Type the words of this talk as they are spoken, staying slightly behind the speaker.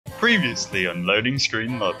Previously on loading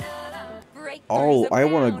screen lobby. Oh, I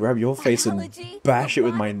want to grab your face and bash it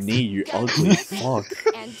with my knee, you ugly fuck.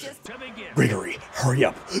 Gregory, hurry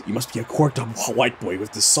up. You must be a quirked up white boy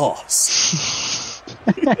with the sauce.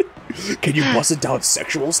 Can you bust it down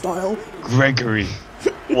sexual style? Gregory,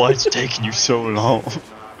 why's it taking you so long?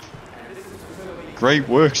 Great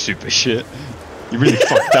work, super shit. You really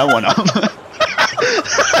fucked that one up.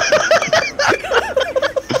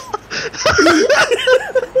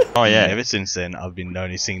 Oh yeah. Ever since then, I've been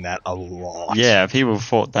noticing that a lot. Yeah, people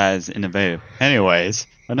thought that is innovative. Anyways,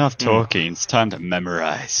 enough talking. It's time to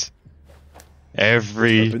memorize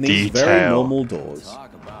every Open these detail. very normal doors.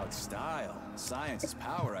 Talk about style. Science is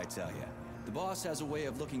power, I tell you. The boss has a way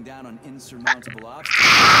of looking down on insurmountable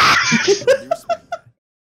obstacles.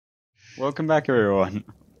 Welcome back, everyone.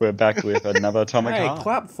 We're back with another Atomic Hey, Heart.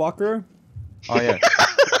 clap, fucker. Oh yeah.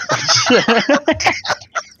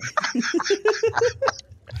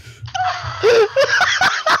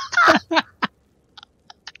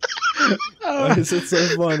 Why is it so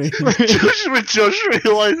funny? Josh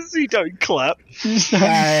realizes he don't clap. You sound,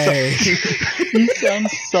 Hey. you sound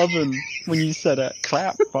southern when you said it.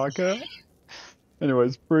 Clap, fucker.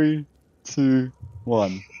 Anyways, 3, 2,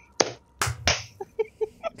 1.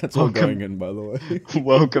 That's all Welcome. going in, by the way.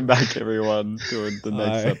 Welcome back, everyone, to the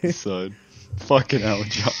next Hi. episode. Fucking hell,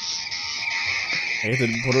 Josh.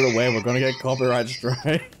 Nathan, put it away. We're gonna get copyright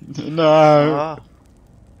strike. No.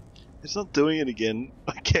 It's not doing it again.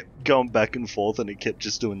 I kept going back and forth and it kept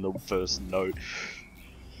just doing the first note.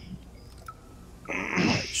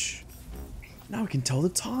 Ouch. Now we can tell the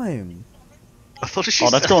time. I thought she's,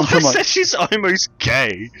 that's going through my- said she's almost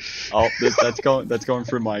gay. Oh, that's going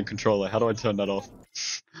through my controller. How do I turn that off?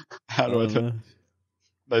 How do I turn?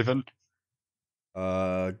 Nathan.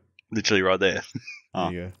 Literally right there. Oh.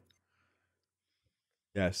 There you go.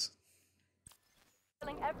 Yes.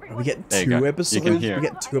 We get There you two go. You episodes. can hear. We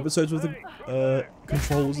get 2 episodes with the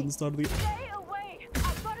controls in the start of the. Stay away!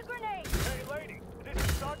 I've got a grenade! Hey lady, this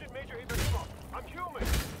is Sergeant Major Ibrahimov. I'm human.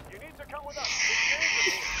 You need to come with us.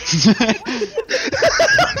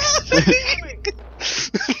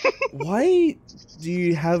 Why do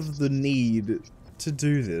you have the need to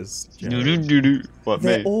do this, Jared? What,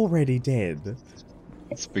 They're me? already dead.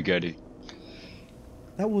 Spaghetti.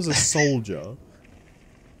 That was a soldier.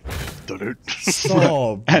 Don't.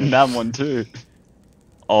 Stop. And that one too.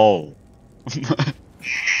 Oh. Jeez.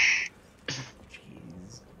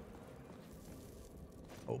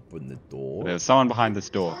 Open the door. There's someone behind this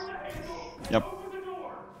door. Yep.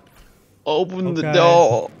 Open the Okay.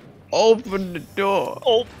 door. Open the door.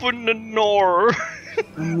 Open the door.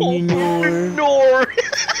 Open your door. Door.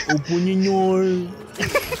 Open your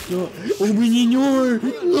door. Open your door.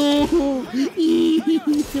 No.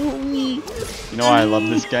 Help me. You know why I love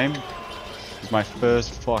this game? It's my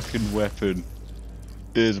first fucking weapon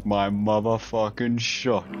is my motherfucking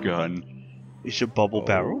shotgun. Is your bubble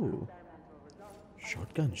barrel? Oh.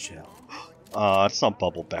 Shotgun shell. It's not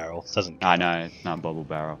bubble barrel. It doesn't. I know, it's not bubble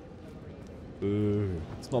barrel.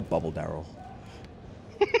 It's not Bubble Darrell.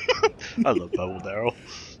 I love bubble barrel.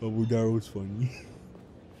 Bubble Darrell's funny.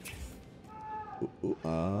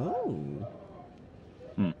 Oh.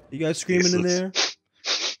 You guys screaming in there?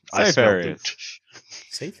 I Safe smelled areas. it.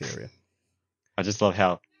 Safe area. I just love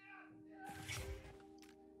how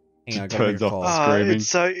Hang on, I it gotta make turns a off call. the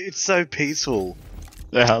screaming. It's so peaceful.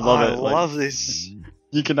 Yeah, I love I it. Like, love this.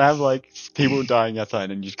 you can have like people dying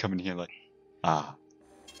outside and you just come in here like, ah.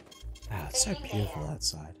 Ah, it's so beautiful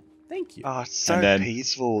outside. Thank you. It's so And then-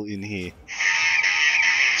 peaceful in here.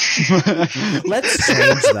 Let's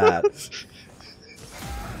change that.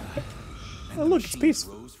 Oh, look, it's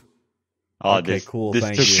peaceful. Oh, Okay, this, cool, This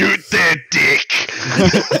thank took you. Shoot their dick.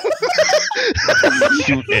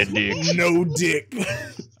 Shoot their dick. No dick.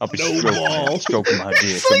 I'll be No ball. stroking my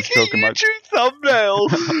dick. I'm stroking my thumbnail.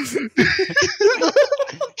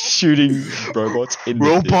 shooting robots in the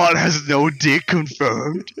Robot has no dick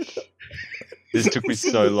confirmed. dick. This took me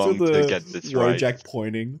so long to get this right. Jack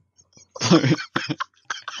pointing.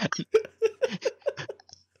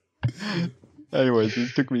 Anyways,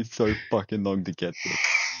 this took me so fucking long to get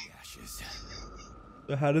this.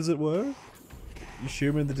 So how does it work? You shoot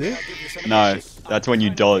him in the dick? No, that's when you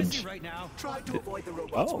dodge. Try to avoid the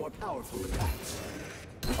robot's Oh. more powerful attacks.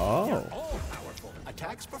 Oh. All powerful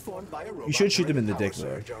attacks performed by a robot. You should shoot them in the during dick, power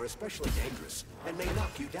though. surge are especially dangerous and may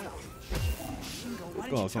knock you down.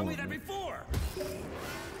 Oh,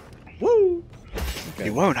 Woo! Okay.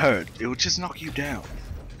 It won't hurt. It will just knock you down.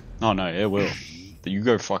 Oh no, it will. You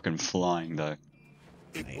go fucking flying though.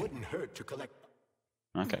 It wouldn't hurt to collect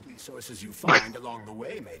Okay. resources you find along the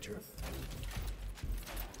way, Major.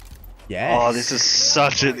 Yes. Oh, this is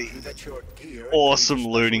such an awesome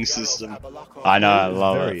looting system. I know, I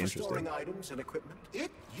love Very it. interesting. Items and equipment.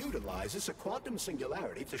 It utilizes a quantum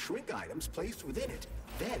singularity to shrink items placed within it,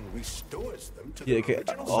 then restores them to Yeah, their okay.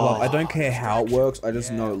 original Well, I size. don't care how it works. I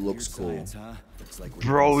just know it Weird looks cool. science, huh? Looks like we're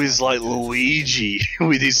Bro doing is like science. Luigi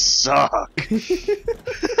with his sock.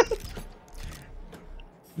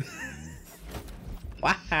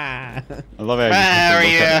 Waha! I love how you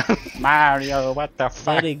just look at it. Mario, what the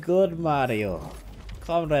fuck? Very good, Mario.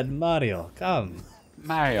 Comrade Mario, come.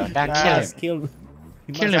 Mario, now Yes, kill him. kill.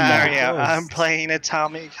 Kill him, Mario. I'm playing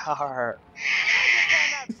Atomic Heart.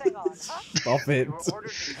 Stop it. Your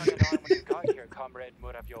orders to turn it on when you got here, Comrade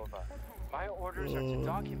Muravyova. My orders are to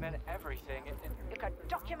document everything. You can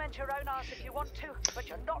document your own ass if you want to, but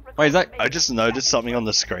you're not Wait, is that- recording me. I just noticed something on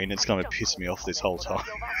the screen that's gonna piss me off this whole time.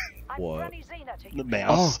 I'm What? Granny Xena to The you.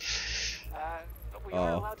 mouse. We are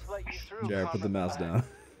Oh. allowed to let you through. Jared, put the Comrade mouse down.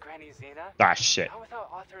 Granny Xena? Ah, shit. How without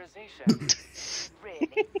authorization?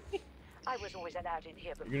 Really? I was always allowed in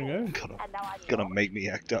here before. You gonna go? Gonna, And now I'm gonna not. make me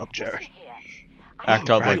act up, Jared. Listen here. Act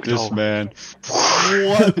up like this, Ragdoll. man.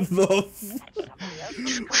 What the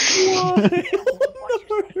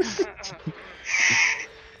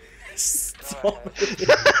Stop it.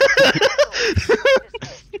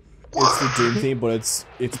 It's the Doom theme, but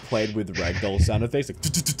it's played with ragdoll sound effects. Like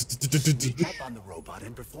Tap on the robot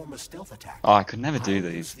and perform a stealth attack. Oh, I could never do Use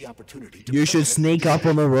these. the opportunity to You should sneak up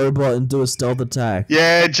on the robot and do a stealth attack.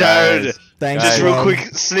 Yeah, Jared. Guys, Thanks, Just real Rob. quick,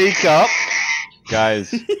 sneak up.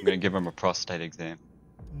 Guys, I'm gonna give him a prostate exam.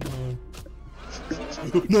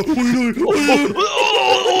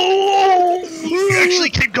 Actually,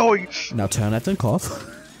 keep going. Now turn left and cough.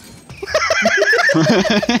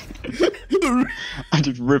 I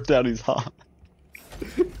just ripped out his heart.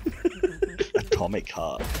 Atomic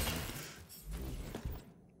Heart.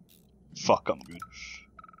 Fuck, I'm good.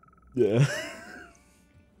 Yeah.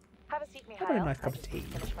 Have a seat, Mikhail. Very nice cup I of just tea.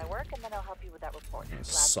 finish my work and then I'll help you with that report.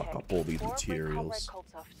 suck Lab up tech. all these Before we bring materials. Comrade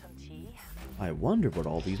Koltsov some tea. I wonder what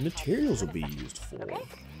all these materials will be used for. Okay.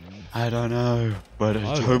 I don't know, but it's,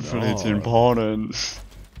 don't hopefully it's know. important.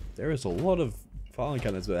 There is a lot of filing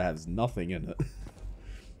cabinets that has nothing in it.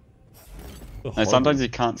 And sometimes you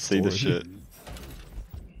can't see the shit.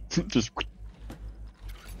 Just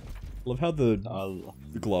Love how the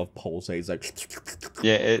glove pulsates like.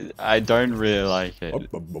 yeah, I don't really like it.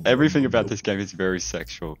 Everything about this game is very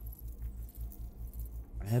sexual.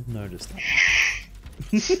 I had noticed that.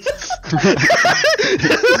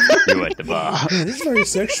 You at the bar. Man, this is very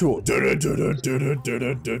sexual. That's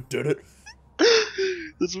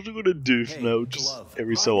what I'm gonna do Hey, from now, just glove.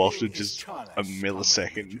 every so often, just a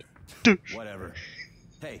millisecond. Whatever.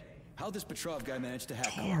 Hey, how'd this Petrov guy manage to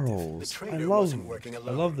hack Charles, The I traitor love, wasn't working I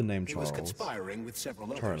alone. love the name He was Charles. conspiring with several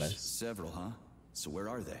others. Charles. Several, huh? So where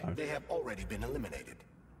are they? They have already been eliminated.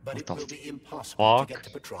 But it the will be impossible fuck? to get to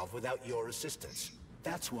Petrov without your assistance.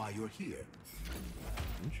 That's why you're here.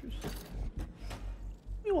 Interesting.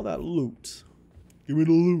 Give me all that loot. Give me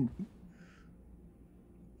the loot.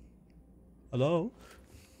 Hello?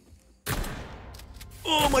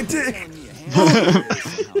 Oh, my dick!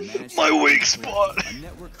 My weak spot.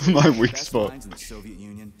 My weak spot. In the Soviet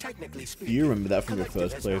Union. Technically Do speaking, you remember that from your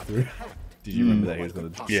first playthrough? Did you remember that he was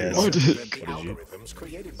going to Yes. Oh, did- algorithms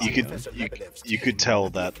created by You could Professor Lebedev's you team could tell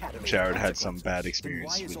and the that Academy Jared of had some bad Consequences.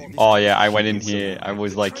 experience with him. Oh yeah, I went in here. I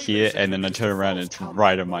was like here, and then I turned around and it's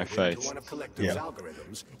right in my face. One of Collective's Yeah.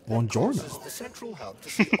 algorithms Buongiorno. the central hub to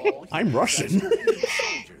see all I'm Russian.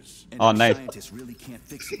 soldiers. And Oh, our nice. Scientists really can't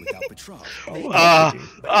fix it without Petrov.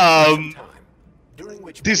 Um, During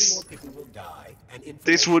which This- many more people will die, and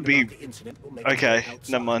this would be- information about the incident will make it okay, known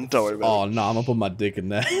never mind. Don't worry about Oh, no, I'm gonna put my dick in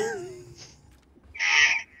there.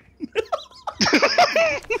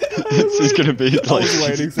 This is gonna be I was like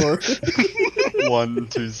waiting for it.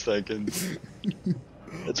 1-2 seconds. it.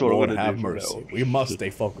 That's what Lord I'm gonna have do from mercy. now on. We must stay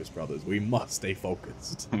focused, brothers. We must stay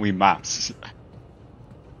focused. We maps.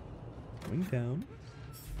 Going down.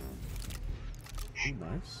 Ooh,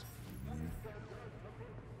 nice.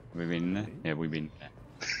 We've been there. Yeah, we've been there.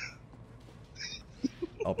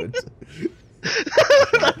 Up it.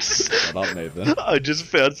 Shut up, Nathan. I just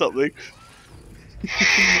found something.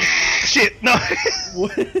 Shit, no!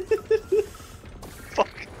 Fuck.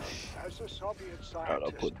 As a Soviet Alright,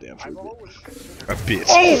 I'll put it down scientist, for a I've bit.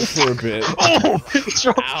 always considered A bit. For a bit.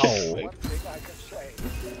 Ow. one thing I can say.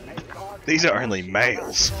 May God These are only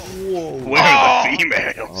males. Whoa. Where are the Oh,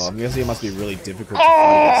 females? I'm guessing it must be really difficult to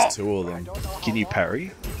find against two of them. Can you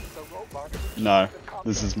parry? the robot No,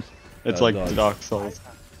 this is. It's No, like no. Dark Souls.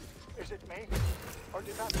 is it me? Or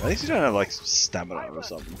did that At least you don't have like stamina or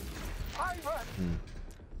something. Ivan?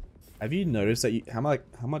 Have you noticed that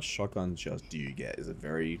how much shotgun shells do you get? Is it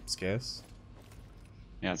very scarce?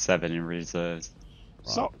 Yeah, 7 in reserves.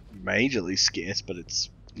 It's not majorly scarce, but it's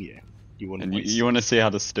yeah. You want And to you want to see how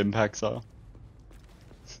the stim packs are?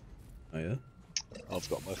 Oh yeah. I've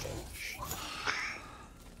got my phone.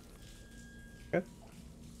 Okay.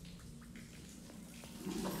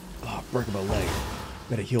 Oh, broken my leg.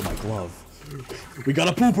 Better heal my glove. We got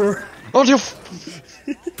a pooper. Oh, you!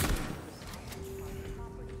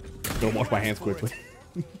 Don't wash my hands quickly.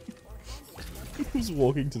 Who's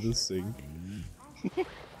walking to the sink?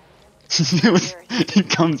 He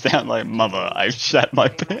comes out like, mother, I've shat my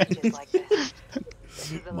pants.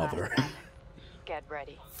 Mother. Get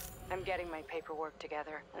ready. I'm getting my paperwork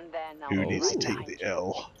together, and then I'll Who be needs to right take behind the you.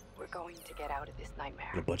 L? We're going to get out of this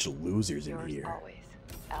nightmare. A bunch of losers in Yours here. always,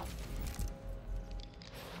 Al.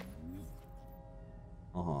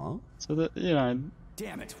 So that, you know,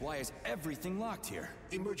 Damn it, why is everything locked here?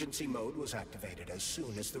 Emergency mode was activated as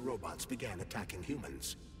soon as the robots began attacking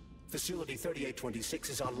humans. Facility 3826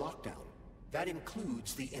 is on lockdown. That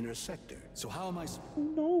includes the inner sector. So how am I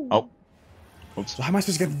oh. Oops. So how am I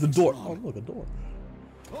supposed to get to the door? Oh look, a door.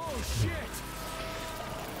 Oh shit!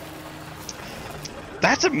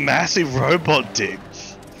 That's a massive robot dick.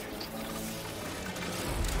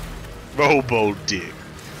 Robo dick.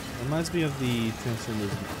 Reminds me of the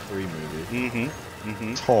Transformers 3 movie.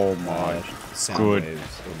 Oh my. Sound Good.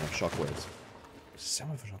 waves. Or no, shockwaves.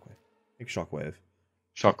 Sound wave or shockwave? I think shockwave.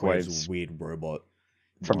 Shockwaves a weird robot.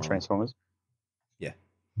 from Moron. Transformers. Yeah.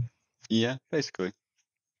 Yeah, basically.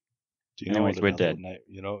 Do you know Anyways, what we're another dead. name?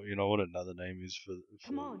 You know what another name is for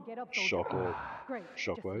Come on, get up, soldier. shocker? Great. Just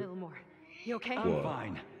a Shockwave? little more. You okay? Whoa.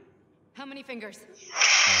 Fine. How many fingers?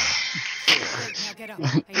 Great, now get up.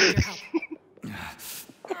 I need your help.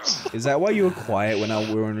 Is that why you were quiet when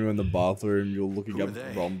we were in the bathroom? You're looking Who up, are they?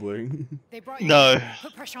 They rumbling. brought you. No,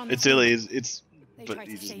 Put pressure on the it's silly. phone. It's They but tried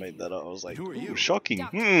you to just save made you. that up. I was like, Who are you? ooh, shocking.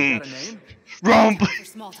 Duck. Got a name? Rump. For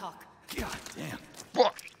small talk. God damn.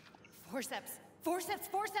 Forceps. Forceps,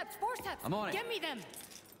 forceps, forceps. I'm on it. Get me them.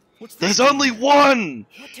 What's There's this? only one.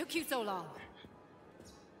 What took you so long?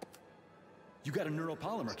 You got a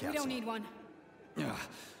neuropolymer capsule. We don't need one. Yeah.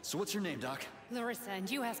 So what's your name, Doc? Larissa, and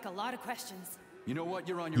you ask a lot of questions. You know what?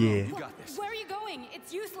 You're on your Yeah. own. You got this. Where are you going?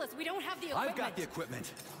 It's useless. We don't have the equipment. I've got the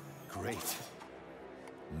equipment. Great.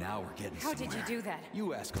 Now we're getting How somewhere. did you do that?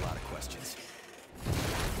 You ask a lot of questions.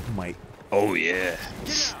 Mike. Oh yeah.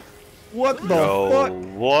 What the Yo, fuck?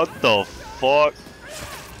 what the fuck?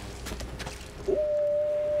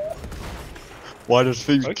 Why does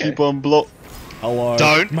things Okay. keep on block? Hello.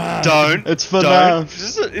 Don't, Man. don't. It's for don't. now.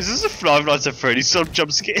 Is this a Five Nights at Freddy's sort of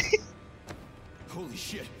jump scare? Holy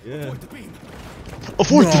shit. Yeah. Avoid the beam.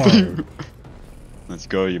 Avoid No. the beam! Let's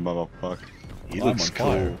go, you motherfucker. He I'm looks on cool,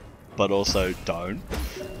 fire. but also don't.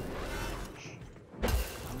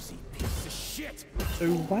 Lousy piece of shit. So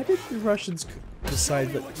why did the Russians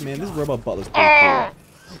decide that, man, this robot butler's pretty cool.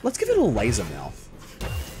 Let's give it a laser mouth.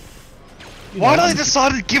 Why do they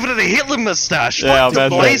decide to give it a Hitler mustache? Yeah, What I the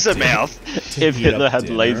bet laser mouth? If heat Hitler up had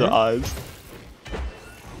dinner. laser eyes.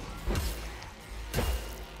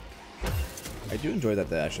 I do enjoy that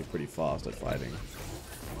they're actually pretty fast at fighting.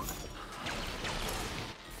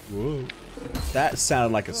 Whoa. That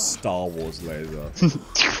sounded like a Star Wars laser.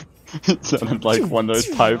 It sounded like one of those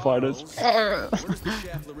TIE fighters. Where's the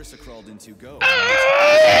shaft Larissa crawled into go?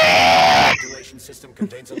 The ventilation system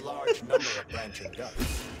contains a large number of branching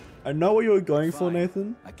ducts. I know what you were going for,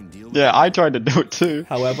 Nathan. I can deal with Yeah, I tried to do it too.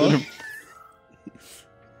 However, oh,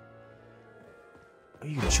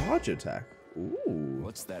 you can charge attack. Ooh.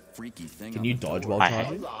 What's that freaky thing? Can on you the dodge door? while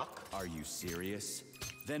charging? Lock. Are you serious?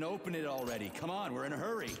 Then open it already. Come on, we're in a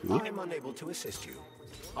hurry. I'm unable to assist you.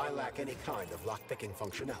 I lack any kind of lock-picking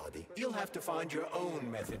functionality. You'll have to find your own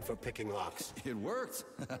method for picking locks. It worked.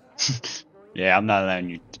 Yeah, I'm not allowing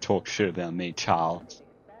you to talk shit about me, Charles.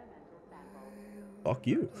 Fuck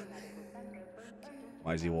you.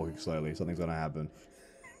 Why is he walking slowly? Something's gonna happen.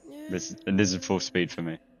 This is full speed for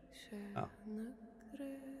me. Oh.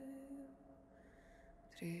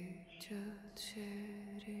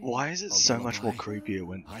 Why is it so much more creepier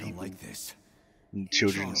when I don't like this.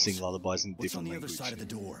 children Charles, sing lullabies in What's on different the other languages? side of the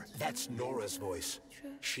door? That's Nora's voice.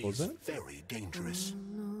 She's What's that? very dangerous.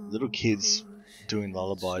 Little kids doing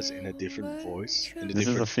lullabies in a different voice, in a This is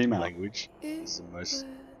a different female. language. Is the most.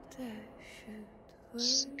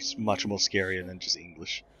 It's much more scarier than just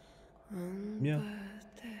English. Yeah.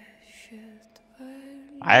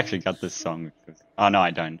 I actually got this song. Oh no,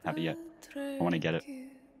 I don't have it yet. I want to get it.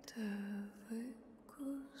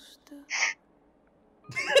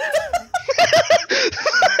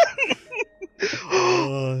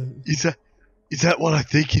 Is that Is that what I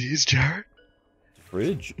think it is, Jared?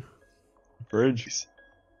 Fridge. Bridge.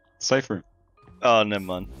 Safe room. Oh, never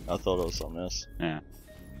mind. I thought it was something else. Yeah.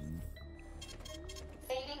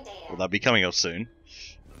 Will that be coming up soon?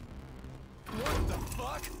 What the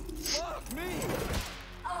fuck? Fuck me!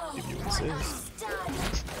 If you insist. I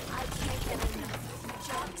can't get enough.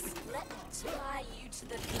 Jocks, let me tie you to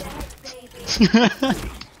the bed, baby.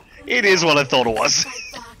 It is what I thought it was.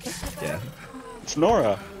 Yeah. It's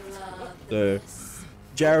Nora. So,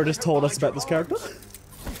 Jared has told us about this character.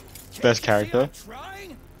 Best character.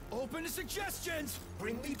 Trying? Open to suggestions.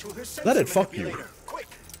 Bring me to her Let it sensor fuck you. manipulator. Quick.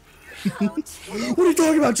 What are you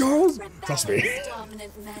talking about, Charles? Trust me.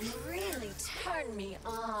 Dominant men really turn me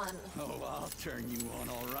on. Oh, I'll turn you on,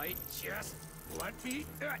 all right. Just let me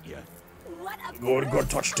at you. What a Good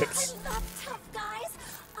touch tips. I love tough guys.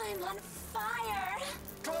 I'm on fire.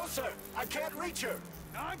 Closer. I can't reach her.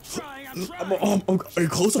 I'm trying. I'm Are you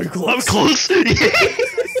close? Are you close? I'm close.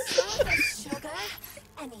 Sugar,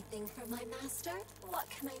 anything for my master? What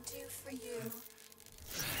can I do for you?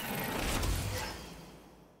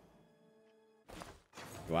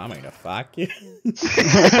 Well, I'm gonna fuck you. I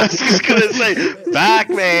was just gonna say, back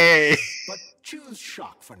me. But choose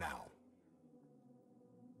shock for now.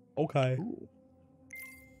 Okay.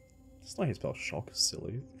 It's not how you spell shock,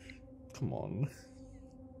 silly. Come on.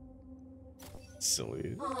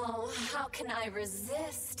 Silly. Oh, how can I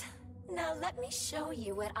resist? Now let me show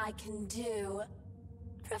you what I can do.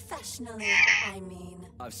 Professionally, I mean.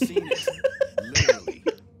 I've seen it. Literally.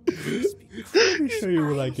 Let me show you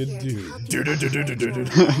what I can do.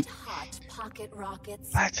 Hot pocket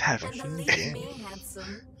rockets. Let's have And believe me,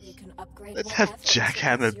 handsome, you can upgrade Let's have whatever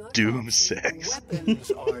Jackhammer turns your Doom fancy. sex.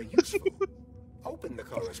 Weapons are useful. Open the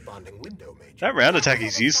corresponding window, Major. That round attack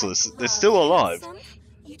is useless. They're still alive. Handsome,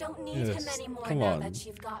 you don't need him Yes, anymore come now on. that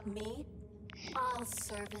you've got me. I'll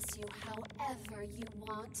service you however you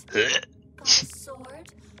want. Got a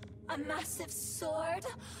sword? A massive sword?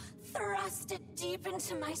 Thrust it deep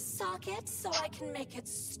into my socket so I can make it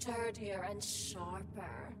sturdier and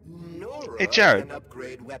sharper. Nora Hey, Jared. can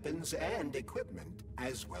upgrade weapons and equipment,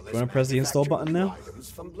 as well as Wanna press the install button now? manufacture new items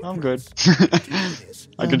from I'm good. blueprints.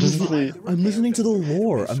 I can just see. I'm listening to the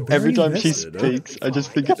lore. I'm very Every time she invested. speaks, I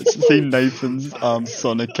just think it's see Nathan's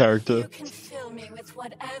Sonic character. You can fill me with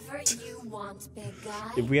whatever you want, big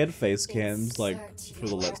guy. If we had face cams, like, for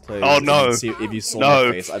the Let's Play, Oh, no. see, if you saw No.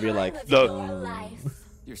 my face, I'd be like, No.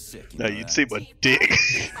 You're sick. You No, know you'd that. see my dick.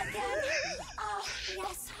 Again? Oh,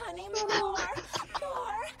 yes, honey, more.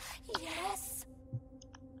 Yes.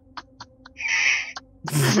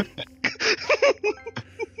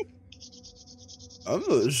 I'm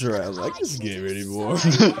not sure I like this game anymore.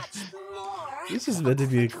 This is meant to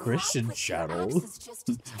be a Christian channel.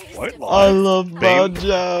 White I lie. love Babe.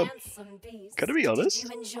 Bad Gotta be honest,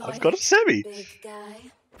 I've got a semi. Big guy.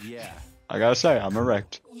 Yeah. I gotta say, I'm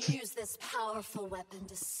erect. Use this powerful weapon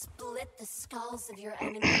to split the skulls of your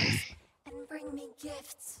enemies and bring me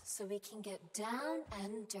gifts so we can get down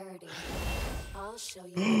and dirty. I'll show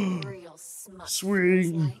you what real smut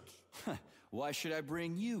Swing. feels like. Why should I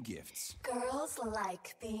bring you gifts? Girls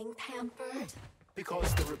like being pampered.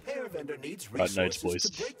 Because the repair vendor needs Right, notes, resources boys.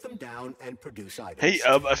 to break them down and produce items. Hey,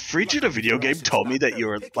 a fridge in a video game told me that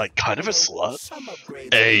you're like kind of a slut. Some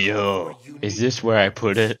upgrades Hey are yo, more unique. is this where I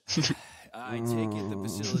put it? I take it the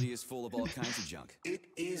facility is full of all kinds of junk. It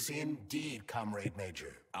is indeed, Comrade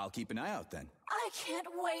Major. I'll keep an eye out then. I can't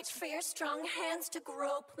wait for your strong hands to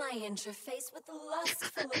grope my interface with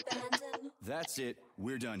lustful abandon. That's it.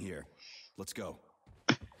 We're done here. Let's go.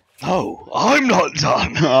 Oh, I'm not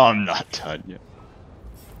done. I'm not done yet.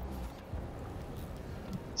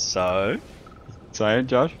 So, So,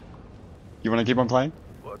 Josh, you want to keep on playing?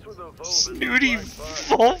 What's with the Volvus? snooty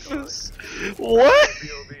Volvus. What?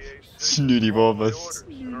 Snooty Volvus.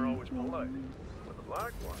 And are always polite. But the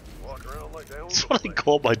black ones walk around like they own That's the what I place.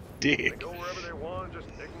 call my They dick. go wherever they want, just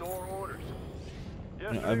ignore orders.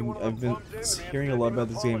 Yeah, Yesterday, one of I've them been bumped in and hearing a the lot engineer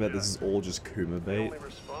about this game about this is apologized. all just Kuma They bait. only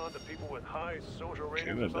respond to people with high social ratings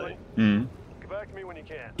Kuma or something. Mm. Get back to me when you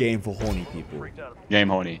can. Game for horny people. Freaked out about Game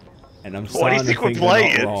horny. And I'm Why do you starting to think we're think they're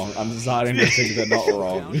playing not it? wrong. I'm starting to think they're not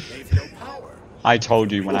wrong. They've no power. I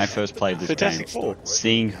told you when I first played this Fantastic game, Four.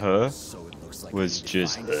 seeing her So it looks like was we need to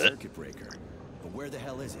just- find a circuit breaker. But where the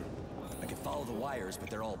hell is it? I can follow the wires, but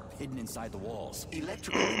they're all hidden inside the walls.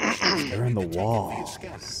 Electrical emissions They're in the can be detected via walls.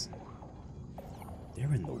 scanners.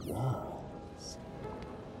 They're in the walls.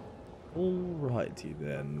 Alrighty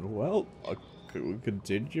then. Well,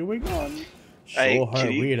 continuing on. Hey, Show her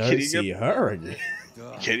can you- we can don't you see her again.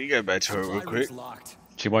 Can you go back to her real Supply quick? room's locked.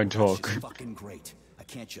 she won't talk. She's fucking great. I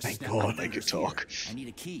can't just Thank snap God. my Make her fingers here. talk. I need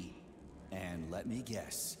a key. And let me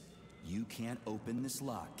guess. You can't open this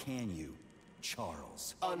lock, can you,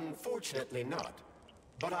 Charles? Unfortunately not.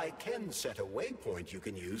 But I can set a waypoint you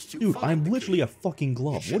can use to Dude, find I'm the literally key. a fucking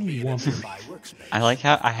glove. It should What do be you in a want from me? nearby workspace. I like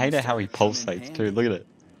how I hate it how he pulsates too. Look at it.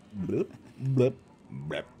 Blip, blip,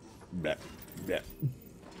 blip, blip, blip.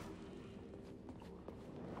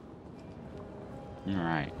 All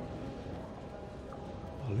right.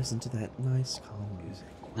 Oh, listen to that nice, calm music.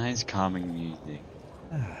 Nice calming music.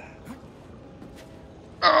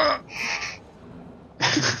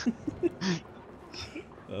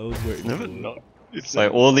 I was waiting Never for it. not. It's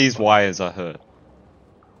like all these wires are hurt.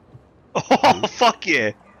 Oh fuck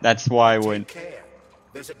yeah! That's why when Take care.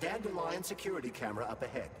 There's a Dandelion security camera up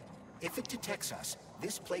ahead. If it detects us,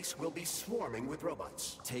 this place will be swarming with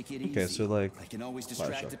robots. Take it easy. Okay, so like, I can always fire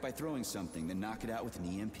distract shot. it by throwing something, then knock it out with an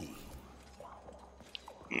E EMP.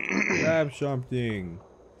 grab something.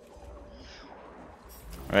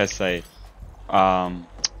 let's say,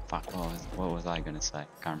 fuck, what was I gonna say?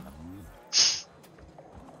 Can't remember.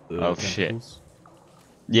 Oh, shit. Tentacles.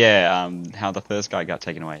 Yeah, how the first guy got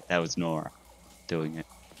taken away. That was Nora doing it.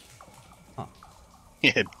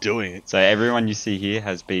 Yeah, doing it. So everyone you see here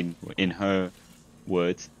has been, in her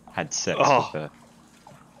words, had sex Oh. with her.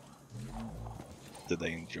 Did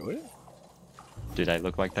they enjoy it? Do they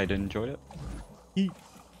look like they did enjoy it?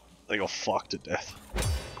 They got fucked to death.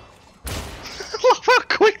 Look how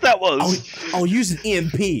quick that was! I'll use an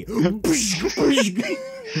EMP.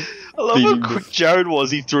 I love how quick Jared was.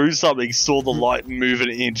 He threw something, saw the light, and move an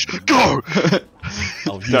inch. Go!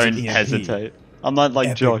 I'll use Don't an EMP. hesitate. I'm not like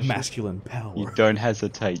Epic Josh. masculine power. You don't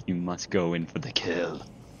hesitate. You must go in for the kill.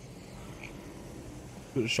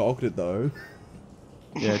 Could have shocked it though.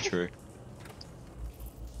 Yeah, true.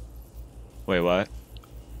 Wait, what?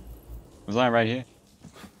 Was I right here?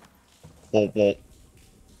 Whoa, whoa.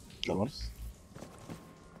 Come on.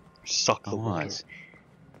 Suck the I water. was.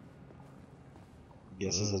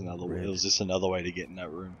 Guess this is another way. red. It was just another way to get in that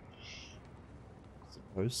room.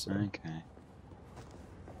 Suppose so. Okay.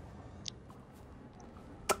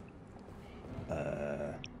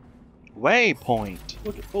 Waypoint.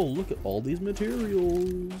 Look at all these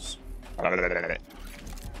materials.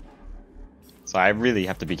 So I really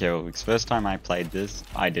have to be careful because first time I played this,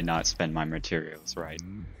 I did not spend my materials right,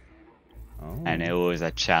 Oh. and it was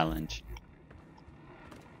a challenge.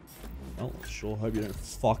 Well, sure hope you don't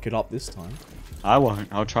fuck it up this time. I won't.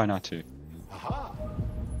 I'll try not to. Aha!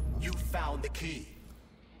 You found the key.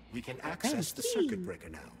 We can access the circuit breaker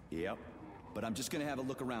now. Yep. But I'm just gonna have a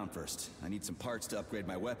look around first. I need some parts to upgrade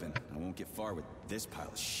my weapon. I won't get far with this pile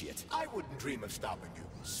of shit. I wouldn't dream of stopping you.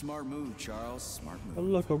 Smart move, Charles. Smart move. Oh,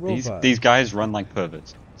 look, a robot. These guys run like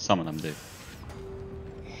perverts. Some of them do.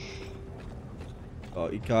 Oh,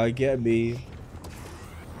 you can't get me.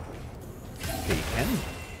 Okay,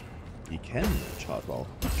 you can charge while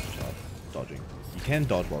dodging. You can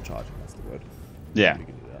dodge while charging, that's the word. Yeah. You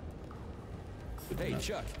can do that. Good to Hey, know.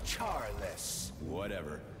 Chuck. Charless.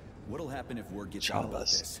 Whatever. What'll happen if word gets out about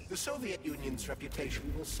this? The Soviet Union's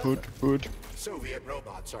reputation will suffer. Good. Soviet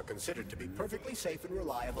robots are considered to be perfectly safe and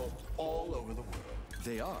reliable all over the world.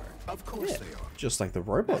 They are. Of course they are. Just like the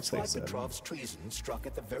robots That's they why said. Petrov's treason struck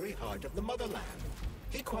at the very heart of the motherland.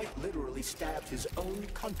 He quite literally stabbed his own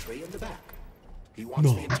country in the back. He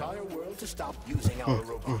wants the entire world to stop using our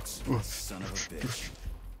robots. Son of a bitch.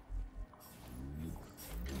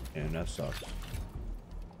 And that sucks.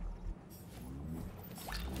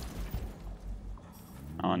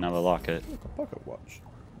 Oh, another locket. Look, a pocket watch.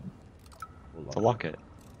 It's a locket.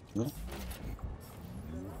 Isn't it?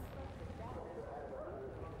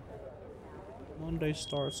 Monday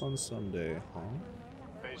starts on Sunday, huh?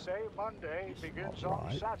 They say Monday begins on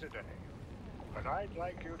Alright. Saturday. But I'd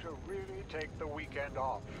like you to really take the weekend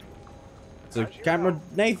off. So, As you camera, know,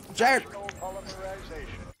 Nathan, Jared! National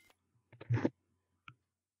polymerization.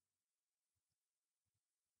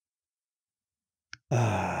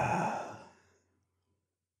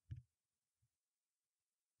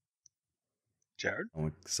 Jared?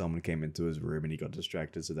 Someone came into his room and he got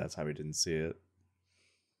distracted, so that's how he didn't see it.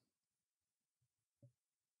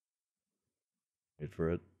 Wait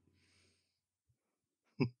for it.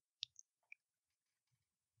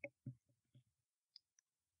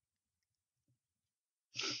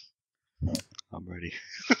 I'm ready.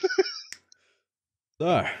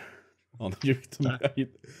 So, Hey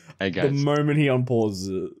the guys. moment he unpauses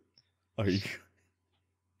it, are you?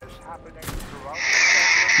 It's happening throughout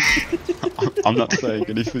I'm not saying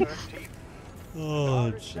anything.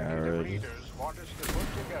 Oh, Jared. leaders want us to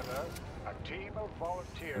put together a team of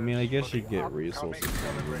volunteers. I mean, I guess for you the get upcoming resources.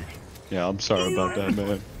 celebration. Yeah, I'm sorry about that,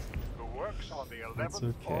 man. Who works on the It's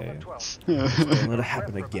okay. Don't let it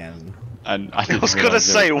happen again. And I was gonna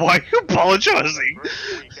say, why are you apologizing?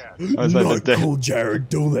 I was like, Not cool, Jared.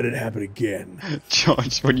 Don't let it happen again.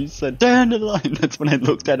 George, when you said down the line, that's when I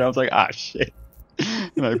looked at it. I was like, ah, shit.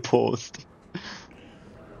 And I paused.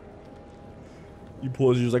 You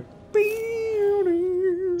paused. You was like,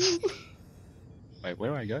 Wait,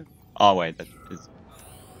 where do I go? Oh, wait, that is.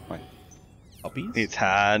 Wait, puppies? It's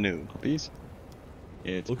Hanu. puppies?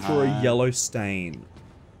 It's Look for a yellow stain.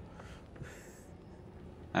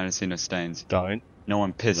 I don't see no stains. Don't. No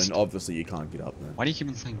one pissed. Then obviously you can't get up there. Why do you keep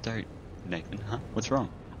on saying don't, Nathan? Huh? What's wrong?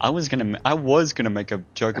 I was gonna make a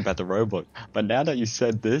joke about the robot, but now that you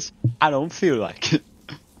said this, I don't feel like it.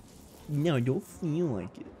 No, you don't feel like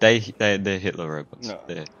it. They're Hitler robots. No.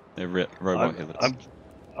 They're robot Hitlers.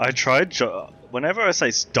 I tried. Whenever I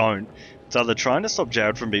say don't, it's either trying to stop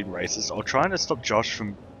Jared from being racist or trying to stop Josh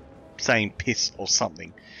from saying piss or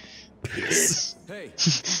something. Piss. Hey,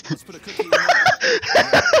 let's put a cookie in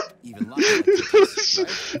there. Even like cookies,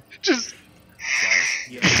 right? Just.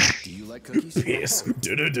 Charles, do you like cookies? Piss.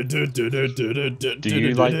 Do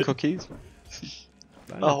you like cookies?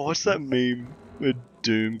 Oh, what's that meme where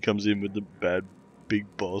Doom comes in with the bad big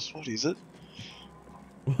boss? What is it?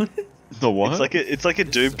 What? The what? It's like a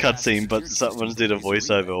Doom cutscene, but someone's did a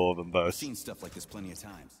voiceover of them both. I've seen stuff like this plenty of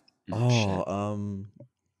times. Oh,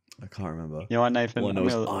 I can't remember. You know what, Nathan? All I know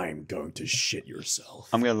is I'm going to shit yourself.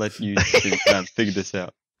 I'm gonna let you figure this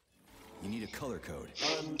out. You need a color code.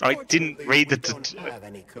 I didn't read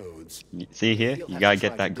the. See here, you gotta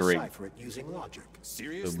get that green.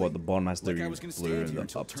 Seriously? What the bottom has to Like be I was gonna blue stand and here the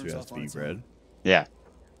until up it two turns has off to on be its own. red. Yeah.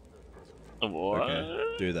 What?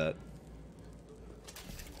 Okay, do that.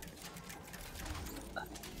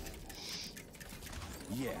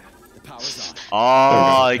 Yeah, the power's on.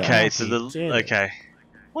 Oh, Okay. okay. So the Damn it. okay.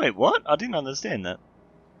 Wait, what? I didn't understand that.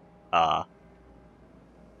 I'm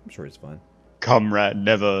sure it's fine. Comrade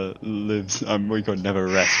never lives. We could never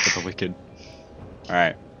rest for the wicked.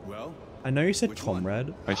 Alright. Well, I know you said Which one?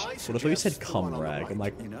 comrade. I But I thought you said comrade. I'm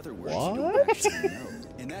like, in other words, what? you don't actually know.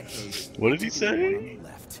 In that case, What did he take the one on say? the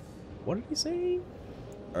left. What did he say?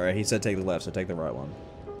 Alright, he said take the left, so take the right one.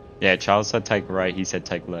 Yeah, Charles said take right, he said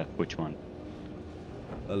take left. Which one?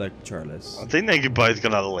 Charles. I think they're both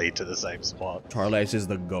gonna lead to the same spot. Charles is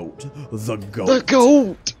the goat. The goat. The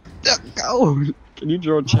goat! The goat! Can you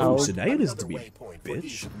draw Oh, Charles? so now it is to be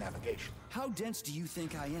bitch. How dense do you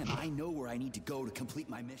think I am? I know where I need to go to complete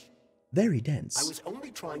my mission. Very I dense. was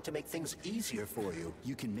only trying to make things easier for you.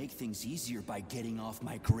 You can make things easier by getting off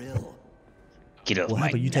my grill. Get off Well, how my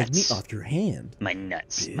about you take nuts. meat off your hand? My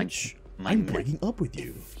nuts. Bitch. My I'm nuts. breaking up with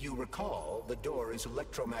you. If you recall, the door is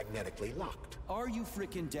electromagnetically locked. Are you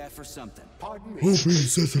freaking deaf or something? Pardon me. Open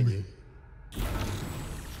sesame.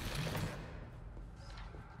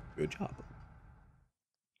 Good job.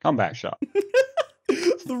 Come back, shot.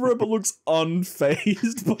 The robot looks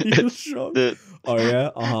unfazed by your shot. The Oh yeah,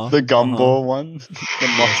 uh-huh. the gumball one. The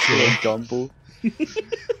muscular gumball.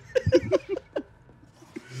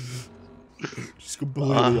 Just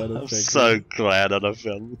completely I'm unaffected. so glad that I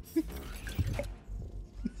fell.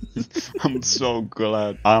 I'm so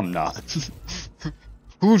glad I'm not.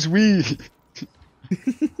 Who's we?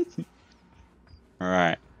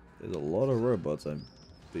 Alright. There's a lot of robots I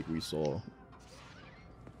think we saw.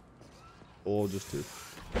 Or just two.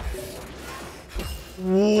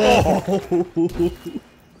 Whoa!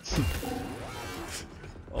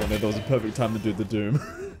 Oh man, that was a perfect time to do the Doom.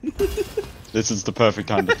 This is the perfect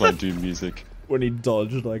time to play Doom music. When he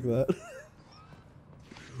dodged like that.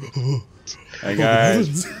 Hey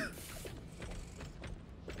guys.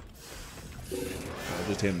 I'll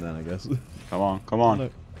just him then, I guess. Come on, come on.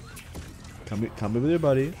 Look. Come with your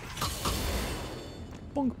buddy.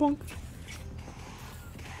 Bonk bonk.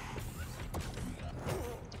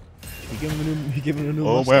 He gave him a new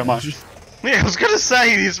Oh, where am I? mustache. Yeah, I was gonna say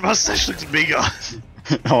his mustache looks bigger.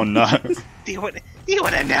 Oh no. Do you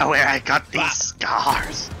wanna know where I got these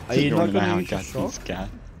scars? Are you not wanna know how gonna I use the got shock? these guys?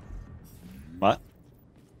 What?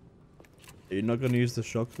 Are you not gonna use the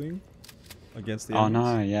shock thing? Against the Oh enemies?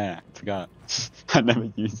 no, yeah, I forgot. I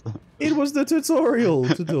never used them. It was the tutorial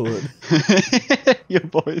to do it. Your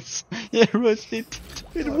voice. It was it.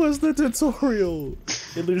 It was the tutorial.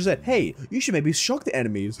 It literally said, hey, you should maybe shock the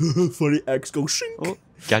enemies. Funny X go shink. Oh,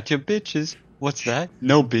 got your bitches. What's that?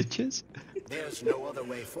 No bitches? There's no other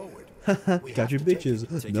way forward. We Got have your to take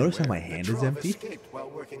bitches. Take Notice it how my where? hand The is Trov empty? escaped while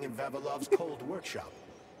working in Vavilov's cold workshop.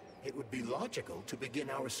 It would be logical to begin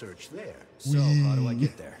our search there. So, how do I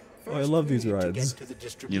get there? Oh, I love these We need to get rides. to the You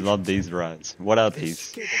distribution love these center. rides. What are This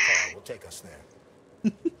these? cable car will take us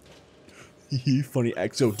there. Funny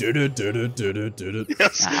exo. Did it.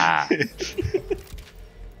 Yes. Ah.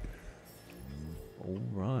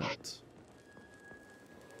 Alright.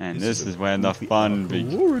 And this is when the fun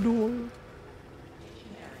begins. Corridor.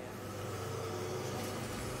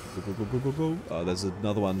 Go. Oh, there's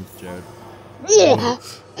another one, Jared.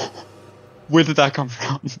 Where did that come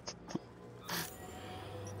from?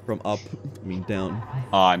 From up, I mean down.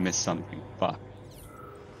 Oh, I missed something. Fuck.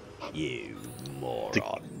 You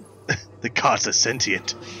moron. The cards are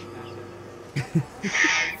sentient.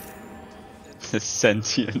 The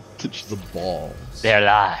sentient. The balls. They're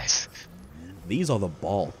alive. These are the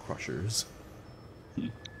ball crushers.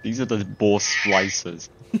 These are the ball splicers.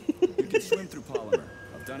 You can swim through polymer.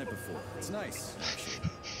 I've done it before. It's nice, actually.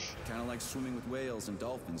 Kind of like swimming with whales and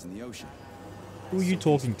dolphins in the ocean. Who are you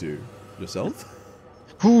talking to? Yourself?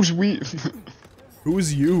 Who's we?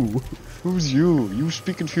 Who's you? Who's you? You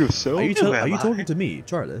speaking for yourself? Are you Who am I? talking to me,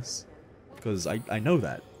 Charles? Because I know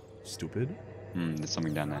that. Stupid. There's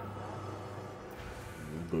something down there.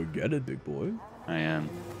 Go get it, big boy. I am.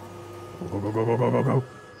 Go.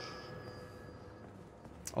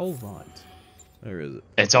 All right. Where is it?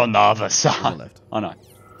 It's on the other On side. the left. Oh no.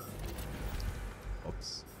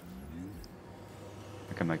 Oops.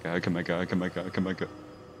 I can make it.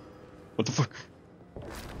 What the fuck?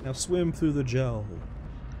 Now swim through the gel.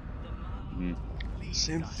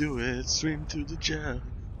 Swim through it, swim through the gel.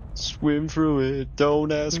 Swim through it.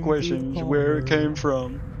 Don't ask Swim questions through where it power. came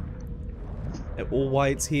from. All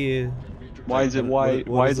white's here. Why is it white?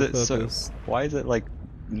 What Why is is the it so? purpose? Why is it like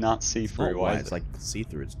not see It's not through? Why white. is It's it? like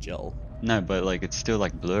see-through. It's gel. No, but like it's still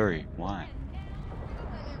like blurry. Why?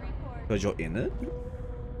 Because you're in it.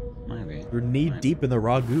 Maybe. You're knee deep in the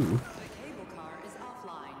ragu. The cable car is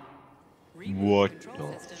offline. What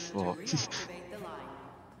Control the system to fuck? reactivate the line.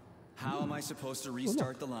 How am I supposed to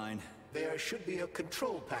restart the line? There should be a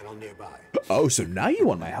control panel nearby. Oh, so now you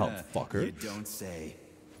want my help, You fucker. don't say.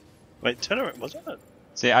 Wait, turn around. What's that?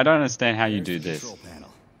 See, I don't understand how you There's do the this. control panel.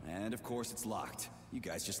 And of course it's locked. You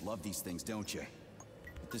guys just love these things, don't you?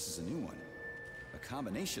 But this is a new one. A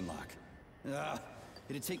combination lock.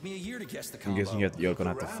 It'd take me a year to guess the I'm combo. guessing you're gonna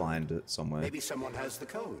have to find it somewhere. Maybe someone has the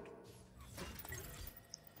code.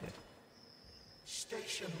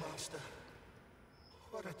 Station master.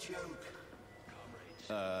 What a joke.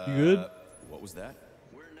 You good? What was that?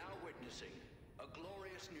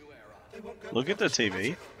 They won't go Look at the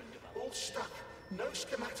TV. all stuck. No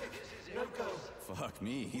schematic. No go. Fuck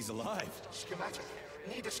me, he's alive. Schematic.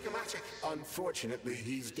 Need a schematic. Unfortunately,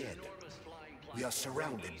 he's dead. We are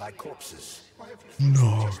surrounded by corpses.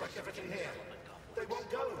 No. Just like everything here. They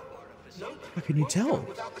won't go. Nope. How can you tell?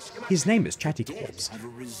 His name is Chatty Corpse. Have a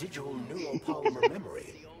residual neuropolymer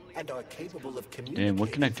memory and are capable of communicating. Damn,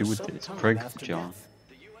 what can I do for with some this? time Craig after John. death.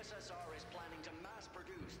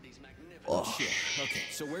 Oh shit. Okay,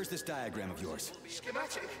 so where's this diagram of yours?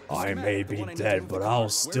 Schematic. I may be dead, but I'll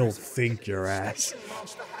still think your ass.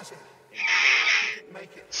 Master has it.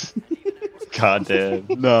 Make it. God damn.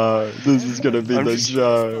 No, this is gonna be the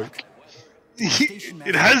joke.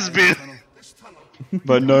 It has been.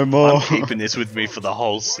 But no more. I'm keeping this with me for the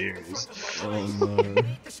whole series. Oh no.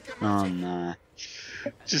 Oh no.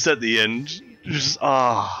 Just at the end, just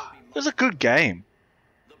it was a good game.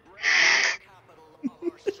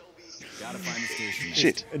 Gotta find the station.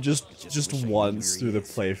 Shit. And just once through the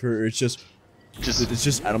playthrough, it's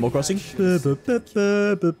just Animal Crossing.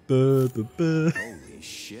 Holy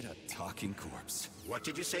shit, a talking corpse. What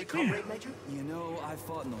did you say, Comrade Major? You know, I've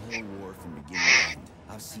fought in the whole war from beginning to end.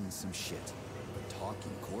 I've seen some shit. But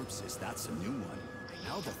talking corpses, that's a new one.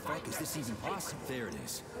 How the fuck is this even possible? There it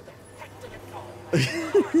is.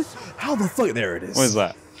 How the fuck? There it is. What is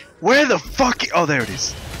that? Where the fuck? Oh, there it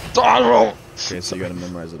is. Okay, so you gotta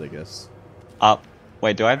memorize it, I guess. Up.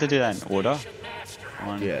 Wait, do I have to do that in order?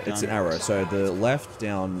 One, Yeah, it's an down, arrow. So the left,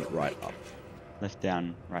 down, right, up. Left,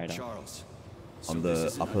 down, right up. Charles. On the this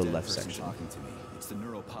isn't a upper dead left person section. talking to me. It's the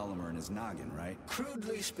neuropolymer in his noggin, right?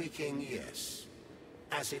 Crudely speaking, yes.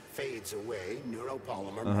 As it fades away,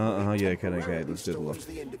 neuropolymer yeah, okay, let's do the left.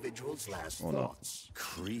 the individual's last Oh, no. thoughts.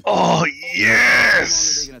 Creepy. Oh How long are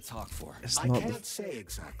yes. they gonna talk for? It's I not can't say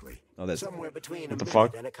exactly. Oh, that's- somewhere between What a the minute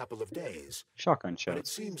fuck? and a couple of days. Shotgun But it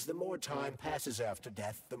shots. seems the more time passes after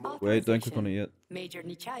death, the more. Wait, don't click on it yet. Major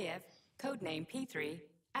Nechayev, codename P3,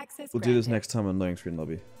 access We'll do this granted. next time on Loading Screen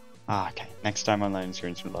Lobby. Ah, okay. Next time on Loading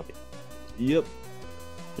Screens from Lobby. Yep.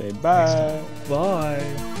 Okay, bye.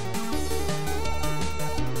 Bye.